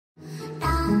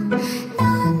那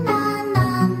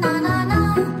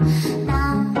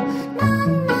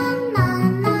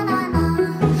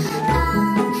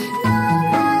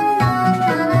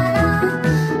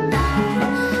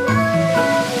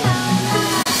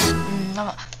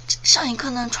么上一课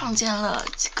呢，创建了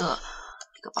一个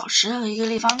宝石和一个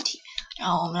立方体，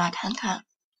然后我们来看看，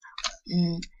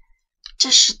这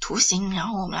是图形，然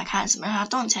后我们来看怎么让它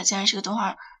动起来。既然是个动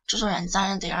画制作人，当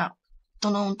然得让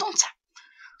动起来。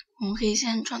我们可以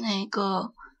先创建一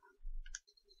个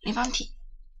立方体，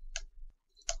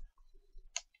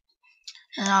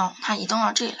让它移动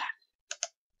到这里来，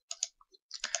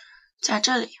在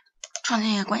这里创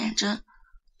建一个关键帧，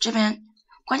这边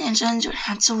关键帧就让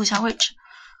它记录一下位置，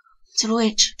记录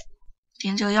位置，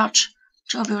点这个钥匙，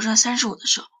这个比如说35的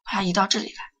时候，把它移到这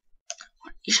里来，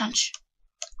移上去，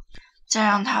再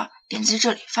让它点击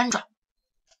这里翻转，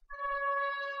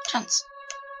这样子，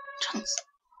这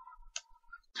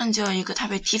样就有一个它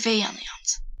被踢飞一样的样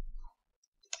子。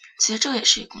其实这个也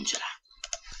是一个工具啦，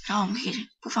然后我们可以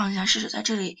播放一下试试，在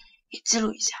这里也记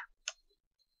录一下。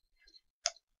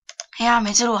哎呀，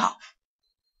没记录好，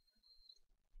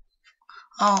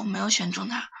哦，没有选中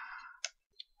它，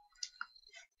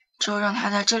之后让它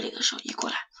在这里的时候移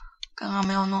过来，刚刚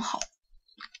没有弄好，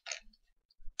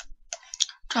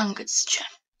转个几圈。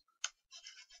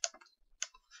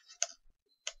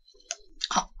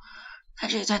好，在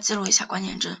这里再记录一下关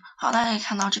键帧。好，大家可以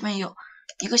看到这边有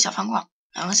一个小方框，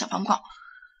两个小方框，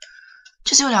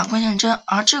这就有两个关键帧，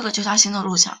而这个就是它行走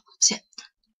路线，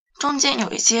中间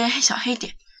有一些小黑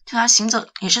点，就它行走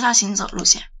也是它行走路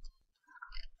线。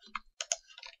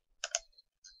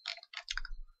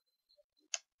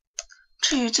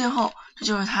至于最后，这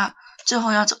就是它最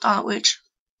后要走到的位置。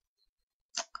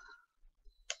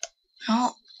然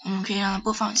后我们可以让它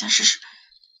播放一下试试，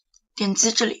点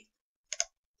击这里，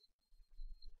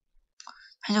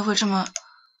它就会这么。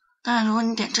当然，如果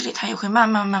你点这里，它也会慢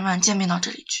慢渐变到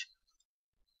这里去。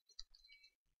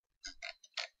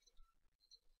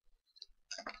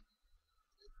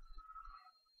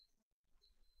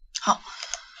好，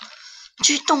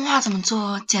至于动画怎么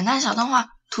做，简单小动画、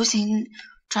图形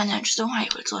转转去动画也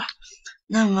会做啦。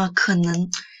那么可能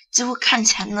几乎看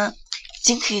起来呢，已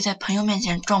经可以在朋友面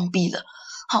前装逼了。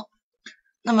好，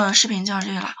那么视频就到这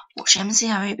里啦，我是 mc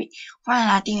小 baby， 欢迎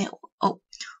来订阅我哦，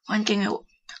欢迎订阅我。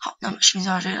好，那么视频就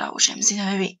到这里了，我是 mc 小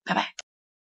baby， 拜拜。